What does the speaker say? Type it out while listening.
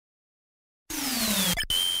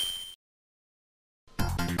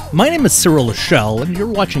My name is Cyril Lachel, and you're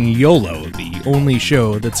watching YOLO, the only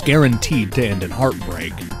show that's guaranteed to end in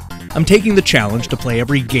heartbreak. I'm taking the challenge to play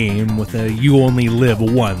every game with a you only live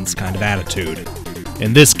once kind of attitude.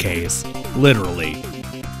 In this case, literally.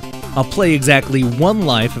 I'll play exactly one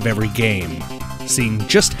life of every game, seeing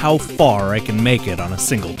just how far I can make it on a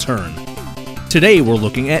single turn. Today we're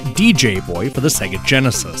looking at DJ Boy for the Sega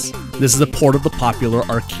Genesis. This is a port of the popular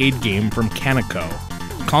arcade game from Kaneko.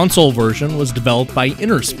 The console version was developed by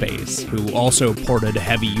Interspace, who also ported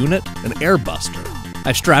Heavy Unit and Airbuster.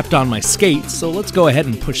 I strapped on my skates, so let's go ahead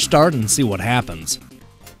and push start and see what happens.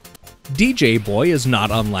 DJ Boy is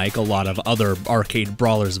not unlike a lot of other arcade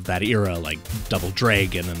brawlers of that era, like Double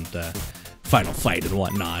Dragon and Final Fight and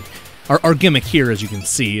whatnot. Our gimmick here, as you can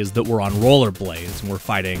see, is that we're on rollerblades and we're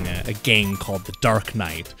fighting a gang called the Dark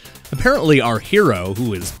Knight. Apparently our hero,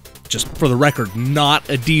 who is, just for the record, not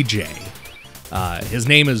a DJ, his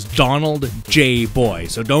name is Donald J. Boy,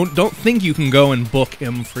 so don't think you can go and book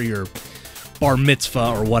him for your bar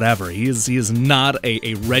mitzvah or whatever. He is not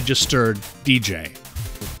a registered DJ.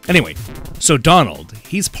 Anyway, so Donald,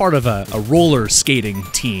 he's part of a roller skating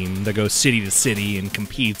team that goes city to city and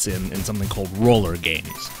competes in something called roller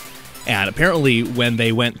games. And apparently when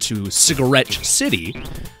they went to Cigarette City,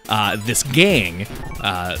 this gang,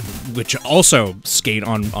 which also skate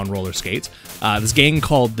on roller skates, this gang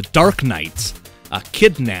called the Dark Knights,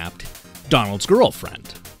 kidnapped Donald's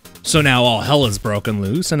girlfriend. So now all hell is broken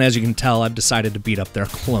loose, and as you can tell, I've decided to beat up their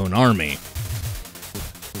clone army.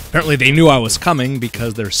 Apparently they knew I was coming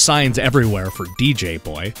because there's signs everywhere for DJ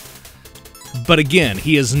Boy. But again,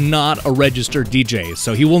 he is not a registered DJ,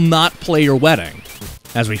 so he will not play your wedding.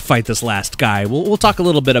 As we fight this last guy, we'll talk a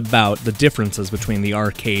little bit about the differences between the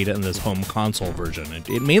arcade and this home console version.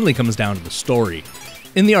 It mainly comes down to the story.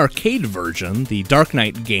 In the arcade version, the Dark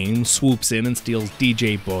Knight game swoops in and steals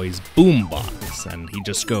DJ Boy's boombox, and he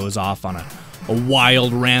just goes off on a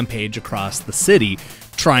wild rampage across the city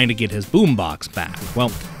trying to get his boombox back.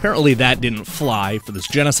 Well, apparently that didn't fly for this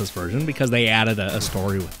Genesis version because they added a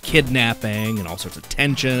story with kidnapping and all sorts of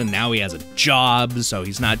tension, and now he has a job, so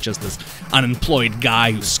he's not just this unemployed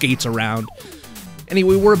guy who skates around.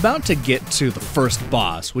 Anyway, we're about to get to the first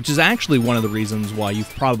boss, which is actually one of the reasons why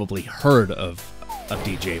you've probably heard of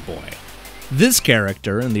DJ Boy. This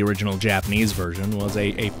character in the original Japanese version was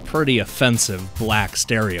a pretty offensive black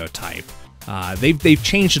stereotype. They've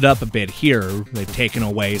changed it up a bit here. They've taken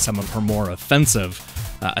away some of her more offensive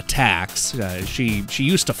attacks. She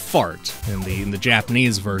used to fart in the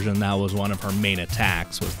Japanese version. That was one of her main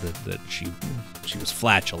attacks, was that she was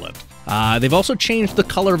flatulent. They've also changed the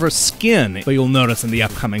color of her skin, but you'll notice in the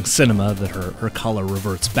upcoming cinema that her color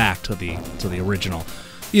reverts back to the original.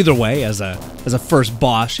 Either way, as a first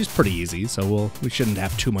boss, she's pretty easy, so we shouldn't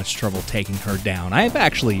have too much trouble taking her down. I have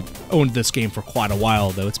actually owned this game for quite a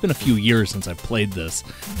while, though. It's been a few years since I've played this,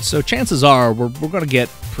 so chances are we're going to get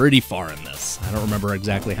pretty far in this. I don't remember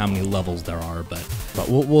exactly how many levels there are, but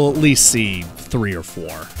we'll at least see 3 or 4.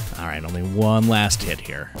 All right, only one last hit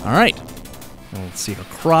here. All right, let's see her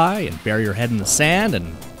cry and bury her head in the sand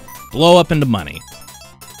and blow up into money.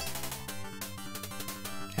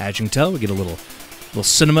 As you can tell, we get a little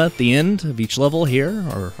cinema at the end of each level here.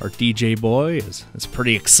 Our DJ Boy is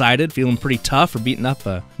pretty excited, feeling pretty tough for beating up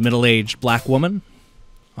a middle-aged black woman.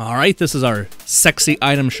 Alright, this is our sexy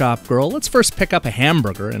item shop girl. Let's first pick up a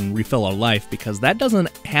hamburger and refill our life, because that doesn't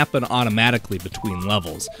happen automatically between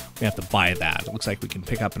levels. We have to buy that. It looks like we can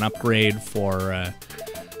pick up an upgrade for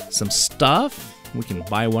some stuff. We can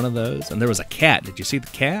buy one of those. And there was a cat. Did you see the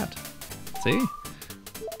cat? See?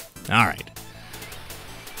 Alright.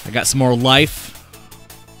 I got some more life.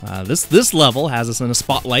 This level has us in a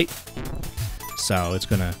spotlight, so it's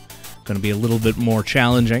gonna be a little bit more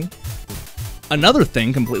challenging. Another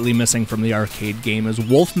thing completely missing from the arcade game is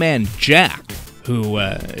Wolfman Jack, who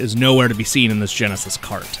is nowhere to be seen in this Genesis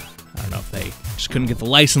cart. I don't know if they just couldn't get the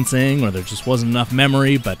licensing or there just wasn't enough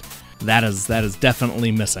memory, but that is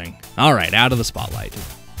definitely missing. All right, out of the spotlight.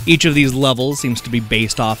 Each of these levels seems to be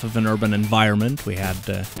based off of an urban environment. We had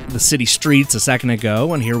the city streets a second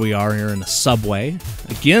ago, and here we are here in a subway.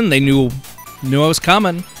 Again, they knew I was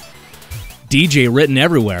coming. DJ written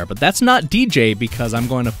everywhere, but that's not DJ because I'm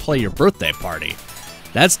going to play your birthday party.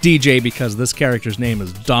 That's DJ because this character's name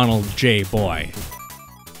is Donald J. Boy.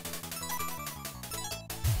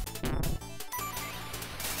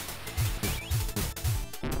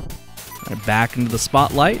 Right, back into the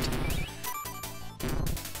spotlight.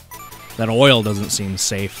 That oil doesn't seem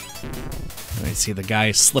safe. I see the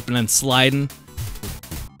guy slipping and sliding.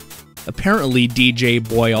 Apparently, DJ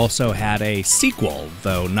Boy also had a sequel,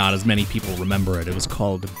 though not as many people remember it. It was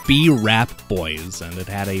called B-Rap Boys, and it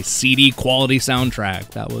had a CD quality soundtrack.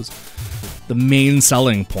 That was the main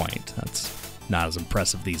selling point. That's not as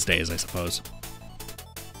impressive these days, I suppose.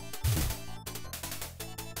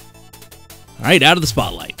 All right, out of the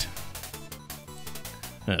spotlight.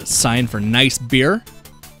 A sign for nice beer.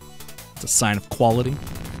 It's a sign of quality.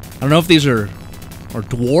 I don't know if these are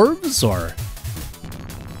dwarves or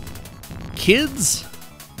kids.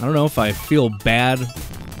 I don't know if I feel bad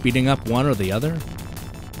beating up one or the other.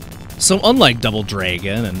 So unlike Double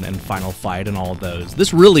Dragon and Final Fight and all of those,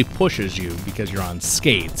 this really pushes you because you're on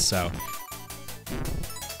skates, so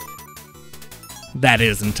that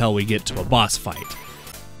is until we get to a boss fight.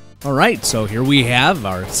 Alright, so here we have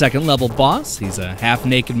our second level boss. He's a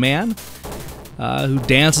half-naked man who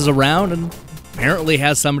dances around and apparently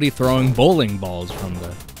has somebody throwing bowling balls from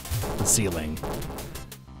the ceiling.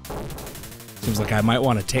 Seems like I might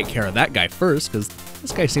want to take care of that guy first, because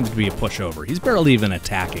this guy seems to be a pushover. He's barely even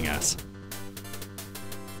attacking us.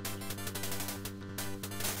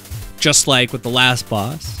 Just like with the last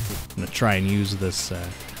boss, I'm going to try and use this,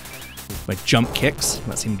 my jump kicks.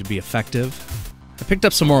 That seemed to be effective. I picked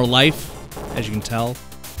up some more life, as you can tell.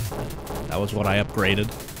 That was what I upgraded.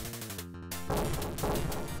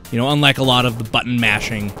 You know, unlike a lot of the button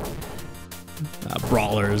mashing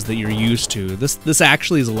brawlers that you're used to, this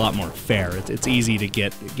actually is a lot more fair. It's easy to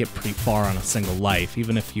get pretty far on a single life,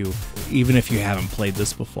 even if you haven't played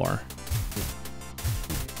this before.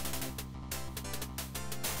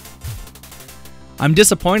 I'm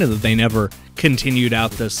disappointed that they never continued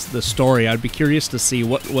out this story. I'd be curious to see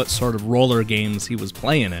what sort of roller games he was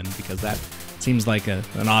playing in, because that seems like an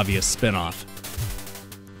obvious spin-off.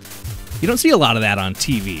 You don't see a lot of that on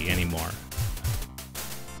TV anymore.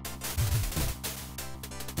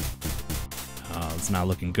 Oh, it's not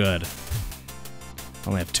looking good.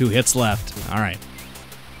 Only have 2 hits left. All right.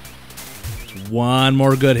 One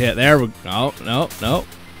more good hit. There we go. Oh, no, no.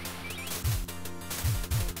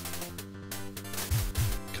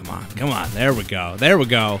 Come on, there we go, there we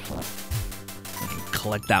go.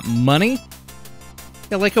 Collect that money.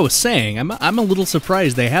 Yeah, like I was saying, I'm a little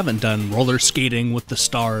surprised they haven't done roller skating with the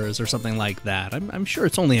stars or something like that. I'm sure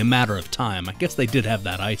it's only a matter of time. I guess they did have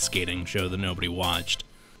that ice skating show that nobody watched.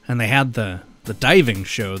 And they had the diving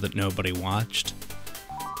show that nobody watched.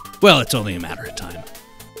 Well, it's only a matter of time.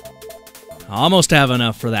 I almost have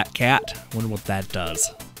enough for that cat. Wonder what that does.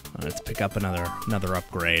 Let's pick up another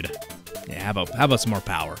upgrade. Yeah, how about some more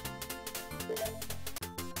power?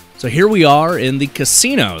 So here we are in the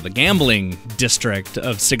casino, the gambling district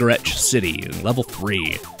of Cigarette City, level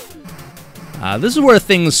 3. This is where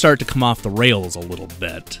things start to come off the rails a little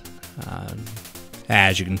bit.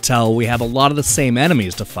 As you can tell, we have a lot of the same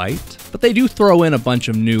enemies to fight, but they do throw in a bunch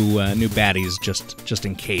of new baddies just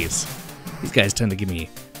in case. These guys tend to give me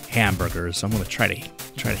hamburgers, so I'm going to try to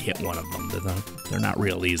hit one of them. They're not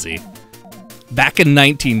real easy. Back in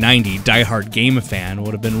 1990, diehard game fan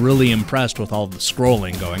would have been really impressed with all the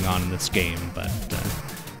scrolling going on in this game, but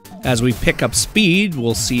as we pick up speed,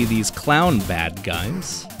 we'll see these clown bad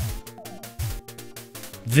guys.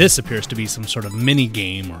 This appears to be some sort of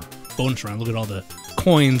mini-game or bonus round. Look at all the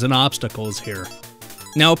coins and obstacles here.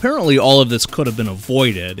 Now, apparently all of this could have been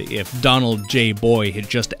avoided if Donald J. Boy had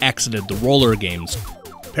just exited the roller games.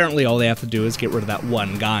 Apparently all they have to do is get rid of that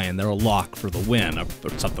one guy and they're a lock for the win, or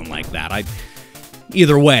something like that.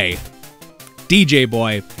 Either way, DJ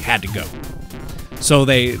Boy had to go. So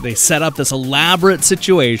they set up this elaborate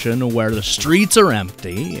situation where the streets are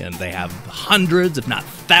empty and they have hundreds, if not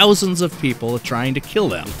thousands of people trying to kill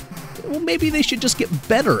them. Well, maybe they should just get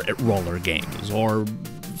better at roller games or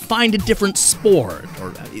find a different sport.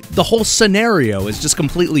 Or the whole scenario is just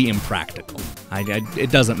completely impractical.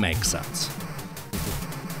 It doesn't make sense.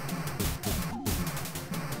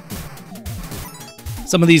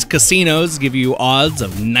 Some of these casinos give you odds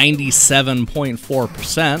of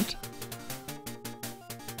 97.4%.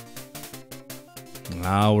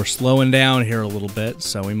 Now we're slowing down here a little bit,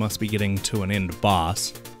 so we must be getting to an end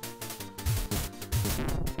boss.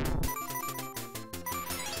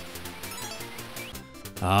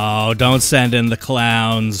 Oh, don't send in the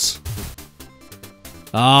clowns.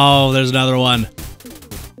 Oh, there's another one.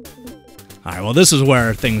 Alright, well this is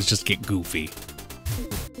where things just get goofy.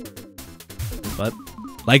 But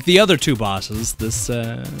like the other 2 bosses, this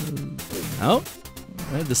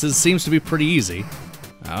seems to be pretty easy.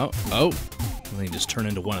 Oh, let me just turn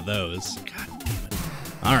into one of those. God damn it.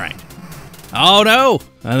 All right. Oh no,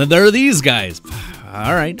 and there are these guys.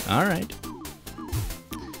 All right. All right,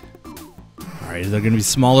 is there gonna be a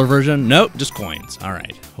smaller version? Nope, just coins. All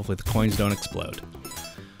right, hopefully the coins don't explode.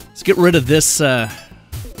 Let's get rid of this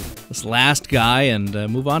this last guy and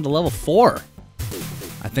move on to level 4.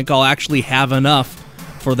 I think I'll actually have enough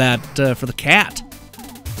for that for the cat.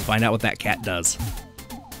 Let's find out what that cat does.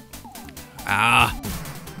 Ah.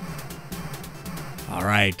 All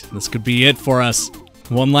right, this could be it for us.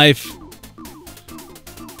 1 life.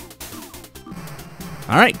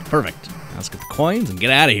 All right, perfect. Now let's get the coins and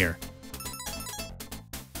get out of here.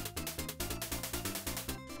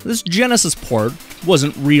 This Genesis port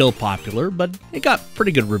wasn't real popular, but it got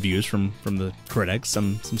pretty good reviews from the critics.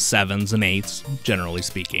 Some 7s and 8s, generally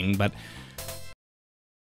speaking. But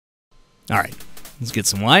all right, let's get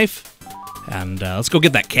some life, and let's go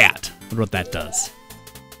get that cat. Wonder what that does.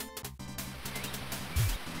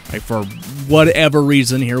 All right, for whatever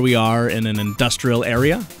reason, here we are in an industrial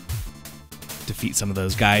area. Defeat some of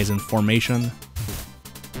those guys in formation.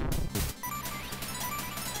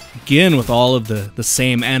 Again, with all of the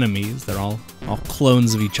same enemies. They're all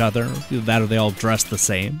clones of each other. Either that or they all dress the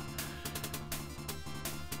same.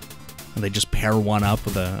 And they just pair one up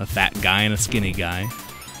with a fat guy and a skinny guy.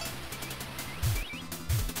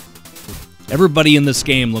 Everybody in this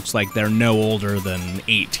game looks like they're no older than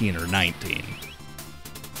 18 or 19.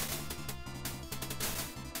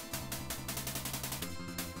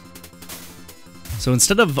 So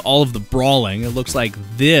instead of all of the brawling, it looks like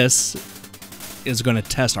this is going to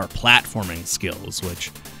test our platforming skills, which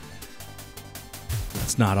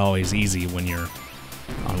that's not always easy when you're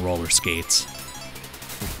on roller skates.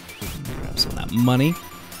 Grab some of that money.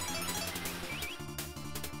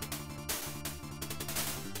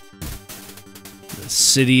 The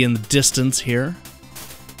city in the distance here.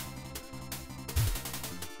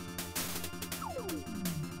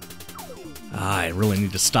 I really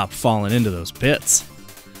need to stop falling into those pits.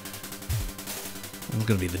 It's going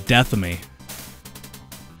to be the death of me.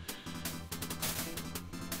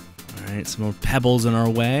 Alright, some more pebbles in our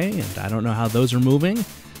way, and I don't know how those are moving.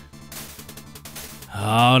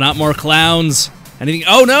 Oh, not more clowns. Anything?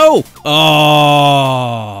 Oh, no!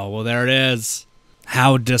 Oh, well, there it is.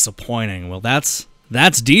 How disappointing. Well, that's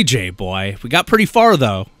DJ, boy. We got pretty far,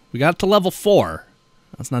 though. We got to level 4.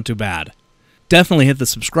 That's not too bad. Definitely hit the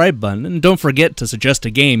subscribe button, and don't forget to suggest a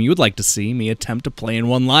game you would like to see me attempt to play in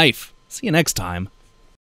 1 life. See you next time.